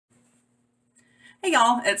Hey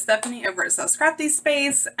y'all, it's Stephanie over at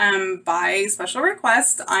Stephscraftyspace. By special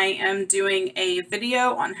request, I am doing a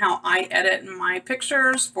video on how I edit my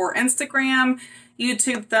pictures for Instagram,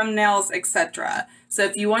 YouTube thumbnails, etc. So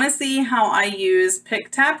if you want to see how I use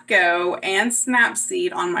PicTapGo and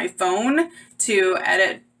Snapseed on my phone to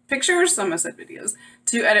edit pictures, I almost said videos,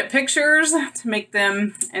 to edit pictures to make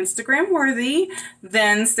them Instagram worthy,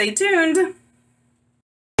 then stay tuned.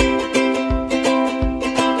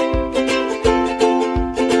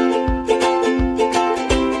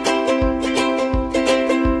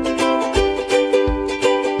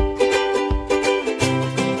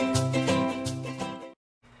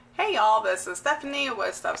 This is Stephanie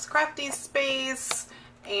with Stephscraftyspace,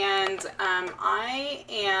 and I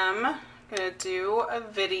am going to do a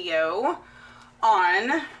video on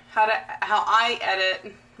how I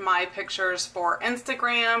edit my pictures for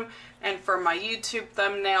Instagram and for my YouTube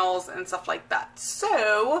thumbnails and stuff like that.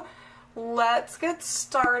 So let's get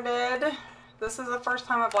started. This is the first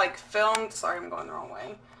time I've filmed. Sorry, I'm going the wrong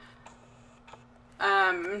way.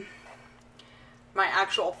 My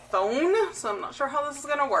actual phone, so I'm not sure how this is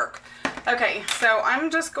gonna work. Okay, so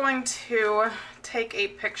I'm just going to take a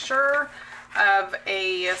picture of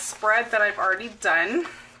a spread that I've already done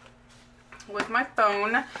with my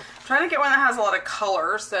phone. I'm trying to get one that has a lot of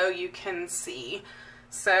color so you can see.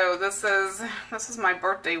 So this is my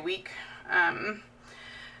birthday week.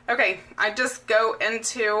 Okay, I just go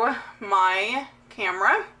into my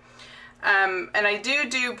camera, and I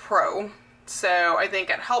do Pro, so I think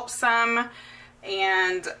it helps some.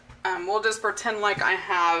 And we'll just pretend like I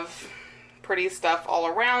have pretty stuff all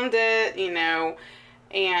around it, you know,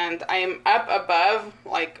 and I'm up above,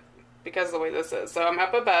 because of the way this is. So I'm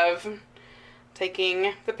up above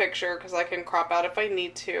taking the picture because I can crop out if I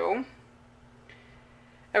need to.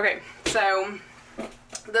 Okay, so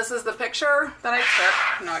this is the picture that I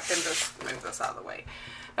took. No, I can just move this out of the way.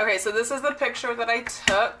 Okay, so this is the picture that I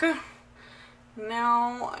took.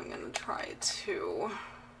 Now I'm going to try to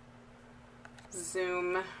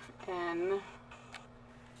zoom in.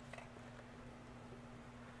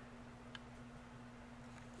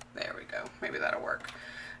 There we go. Maybe that'll work.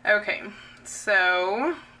 Okay,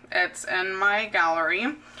 so it's in my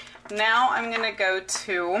gallery. Now I'm going to go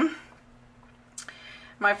to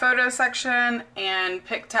my photo section, and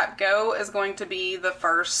PicTapGo is going to be the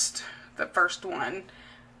first one.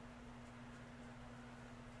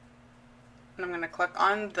 And I'm going to click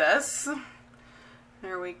on this.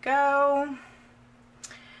 There we go.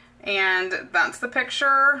 And that's the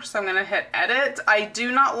picture, so I'm going to hit edit. I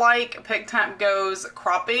do not like PicTapGo's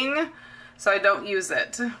cropping, so I don't use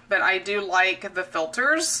it, but I do like the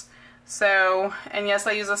filters. So, and yes,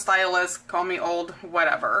 I use a stylus, call me old,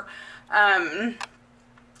 whatever.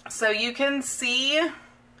 So you can see,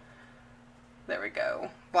 there we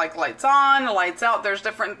go, lights on, lights out, there's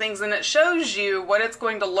different things, and it shows you what it's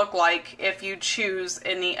going to look like if you choose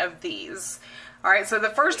any of these. Alright, so the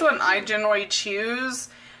first one I generally choose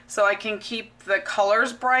so I can keep the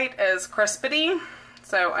colors bright is Crispity.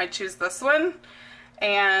 So I choose this one,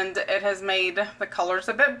 and it has made the colors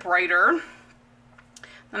a bit brighter.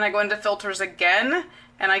 Then I go into filters again,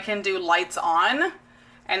 and I can do lights on,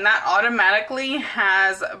 and that automatically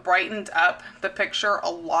has brightened up the picture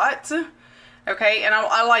a lot. Okay, and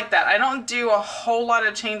I like that. I don't do a whole lot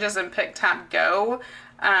of changes in PicTapGo.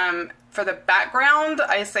 For the background,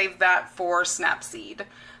 I save that for Snapseed.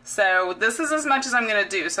 So this is as much as I'm going to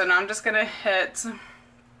do. So now I'm just going to hit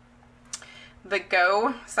the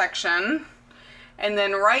Go section. And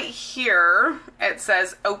then right here, it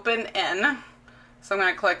says Open In. So I'm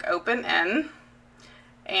going to click Open In.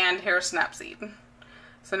 And here's Snapseed.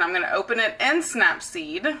 So now I'm going to open it in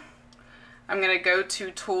Snapseed. I'm going to go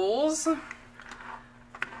to Tools.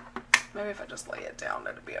 Maybe if I just lay it down,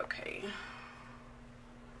 it'll be okay.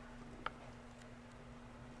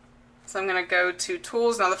 So I'm going to go to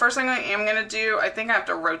Tools. Now the first thing I am going to do, I think I have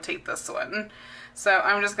to rotate this one. So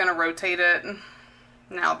I'm just going to rotate it.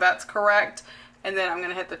 Now that's correct. And then I'm going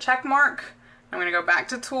to hit the check mark. I'm going to go back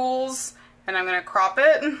to Tools, and I'm going to crop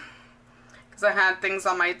it because I had things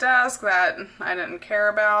on my desk that I didn't care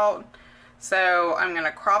about. So I'm going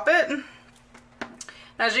to crop it. And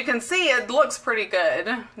as you can see, it looks pretty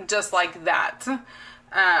good, just like that.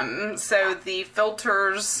 So the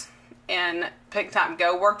filters in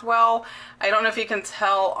PicTapGo worked well. I don't know if you can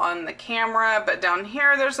tell on the camera, but down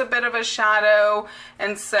here there's a bit of a shadow,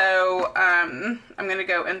 and so I'm going to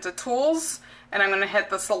go into Tools, and I'm going to hit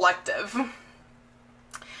the selective.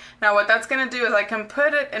 Now what that's going to do is I can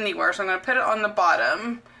put it anywhere, so I'm going to put it on the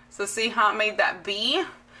bottom. So see how it made that B?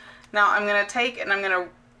 Now I'm going to take and I'm going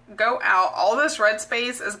to go out, all this red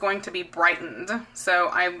space is going to be brightened. So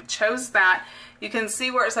I chose that. You can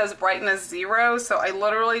see where it says brightness 0. So I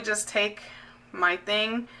literally just take my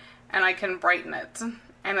thing and I can brighten it.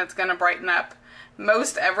 And it's going to brighten up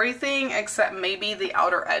most everything except maybe the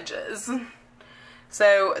outer edges.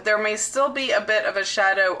 So there may still be a bit of a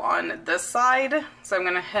shadow on this side. So I'm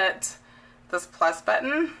going to hit this plus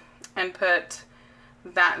button and put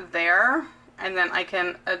that there. And then I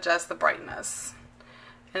can adjust the brightness.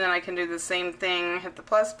 And then I can do the same thing, hit the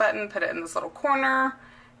plus button, put it in this little corner,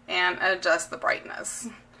 and adjust the brightness.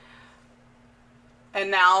 And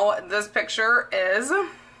now this picture is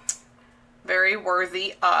very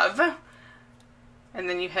worthy of, and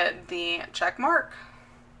then you hit the check mark,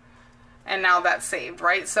 and now that's saved,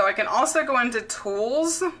 right? So I can also go into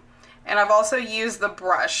tools, and I've also used the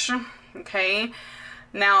brush, okay?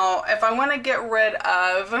 Now, if I want to get rid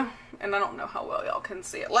of, and I don't know how well y'all can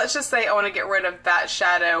see it. Let's just say I want to get rid of that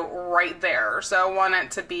shadow right there. So I want it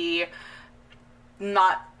to be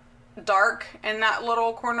not dark in that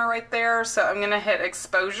little corner right there. So I'm going to hit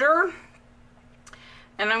exposure.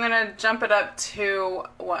 And I'm going to jump it up to,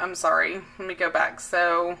 well, I'm sorry, let me go back.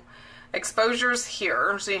 So exposure's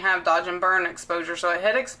here. So you have dodge and burn exposure. So I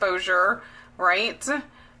hit exposure, right?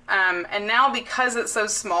 And now because it's so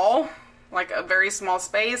small, like a very small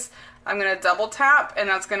space, I'm going to double tap and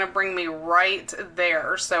that's going to bring me right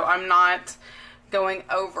there. So I'm not going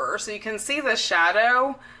over. So you can see the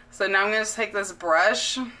shadow. So now I'm going to take this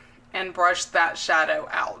brush and brush that shadow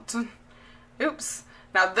out. Oops.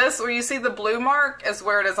 Now this, where you see the blue mark, is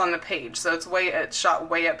where it is on the page. So it's shot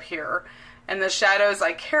way up here. And the shadows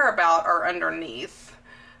I care about are underneath.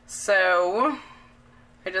 So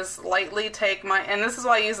I just lightly take my, and this is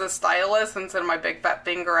why I use a stylus instead of my big fat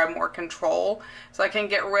finger. I have more control. So I can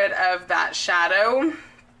get rid of that shadow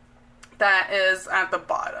that is at the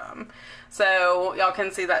bottom. So y'all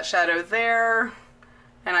can see that shadow there.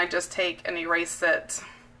 And I just take and erase it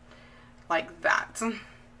like that.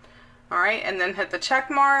 All right, and then hit the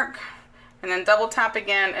check mark and then double tap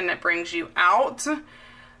again and it brings you out.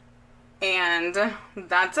 And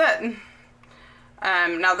that's it.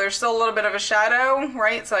 Now there's still a little bit of a shadow,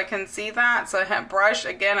 right? So I can see that. So I hit brush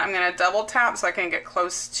again. I'm going to double tap so I can get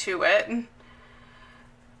close to it.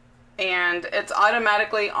 And it's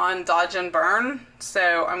automatically on dodge and burn.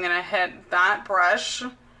 So I'm going to hit that brush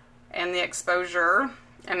and the exposure,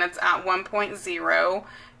 and it's at 1.0.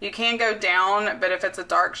 You can go down, but if it's a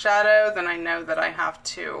dark shadow, then I know that I have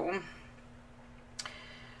to.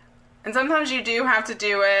 And sometimes you do have to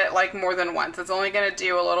do it like more than once. It's only going to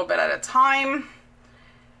do a little bit at a time.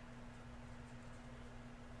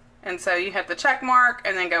 And so you hit the check mark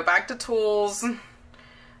and then go back to tools.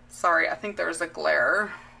 Sorry, I think there's a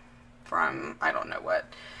glare from I don't know what.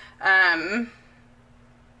 And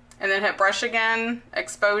then hit brush again,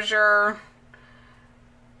 exposure,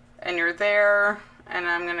 and you're there. And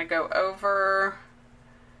I'm going to go over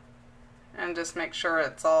and just make sure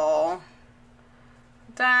it's all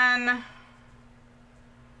done.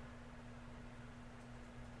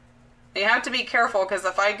 You have to be careful because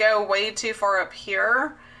if I go way too far up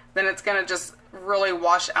here, then it's going to just really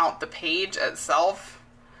wash out the page itself.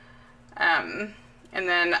 And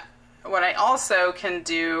then what I also can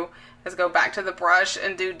do is go back to the brush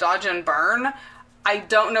and do dodge and burn. I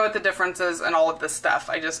don't know what the difference is in all of this stuff.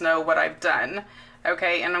 I just know what I've done.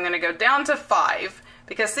 Okay, and I'm going to go down to 5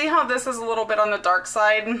 because see how this is a little bit on the dark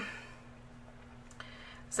side?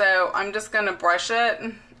 So I'm just going to brush it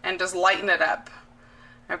and just lighten it up.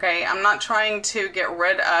 Okay, I'm not trying to get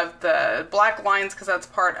rid of the black lines because that's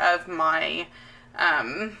part of my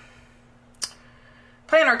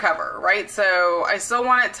planner cover, right? So I still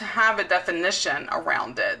want it to have a definition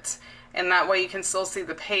around it. And that way you can still see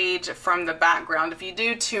the page from the background. If you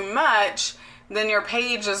do too much, then your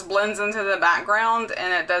page just blends into the background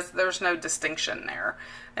and there's no distinction there.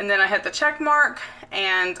 And then I hit the check mark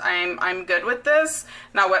and I'm good with this.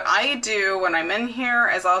 Now what I do when I'm in here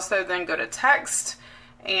is also then go to text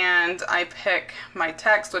and I pick my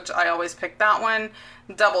text, which I always pick that one,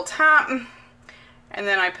 double tap, and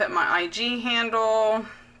then I put my IG handle.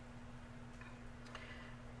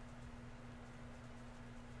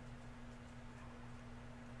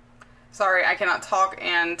 Sorry, I cannot talk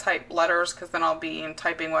and type letters because then I'll be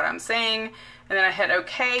typing what I'm saying. And then I hit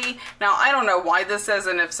OK. Now, I don't know why this is,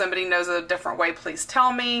 and if somebody knows a different way, please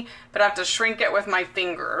tell me. But I have to shrink it with my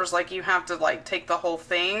fingers. Like, you have to, like, take the whole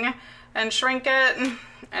thing and shrink it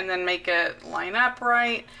and then make it line up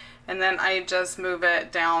right. And then I just move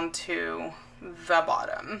it down to the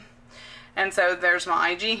bottom. And so there's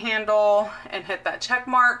my IG handle and hit that check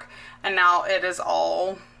mark. And now it is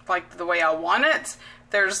all, like, the way I want it.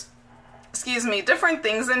 There's excuse me, different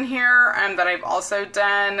things in here that I've also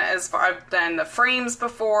done. I've done the frames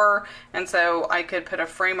before, and so I could put a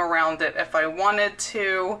frame around it if I wanted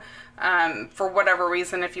to. For whatever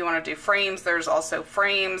reason, if you want to do frames, there's also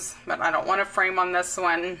frames, but I don't want a frame on this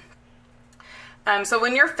one. So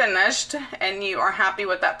when you're finished and you are happy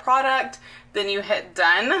with that product, then you hit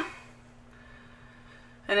done.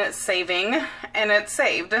 And it's saving, and it's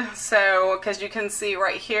saved. So, because you can see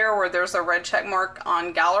right here where there's a red check mark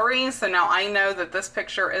on gallery. So now I know that this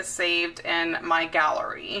picture is saved in my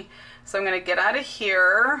gallery. So I'm going to get out of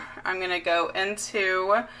here. I'm going to go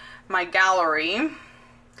into my gallery.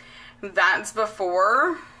 That's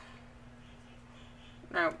before.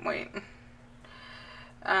 No, wait.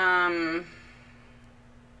 Well,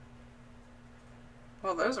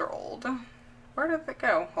 those are old. Where did it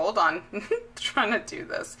go? Hold on. Trying to do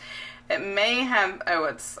this. It may have, oh,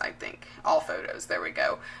 it's, I think, all photos. There we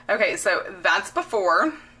go. Okay, so that's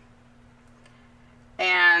before.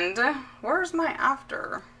 And where's my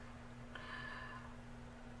after?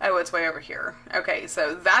 Oh, it's way over here. Okay,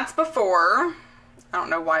 so that's before. I don't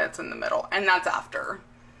know why it's in the middle. And that's after.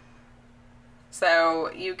 So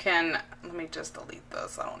you can, let me just delete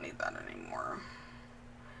this. I don't need that anymore.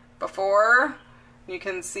 Before. You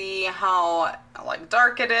can see how like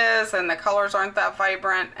dark it is and the colors aren't that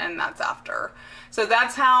vibrant, and that's after. So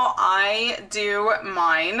that's how I do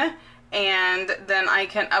mine, and then I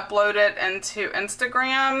can upload it into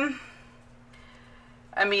Instagram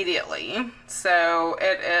immediately. So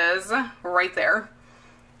it is right there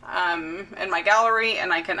in my gallery,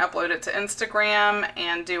 and I can upload it to Instagram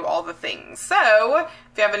and do all the things. So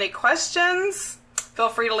if you have any questions, feel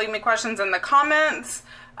free to leave me questions in the comments.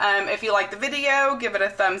 If you like the video, give it a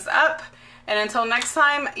thumbs up. And until next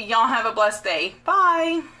time, y'all have a blessed day.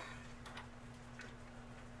 Bye.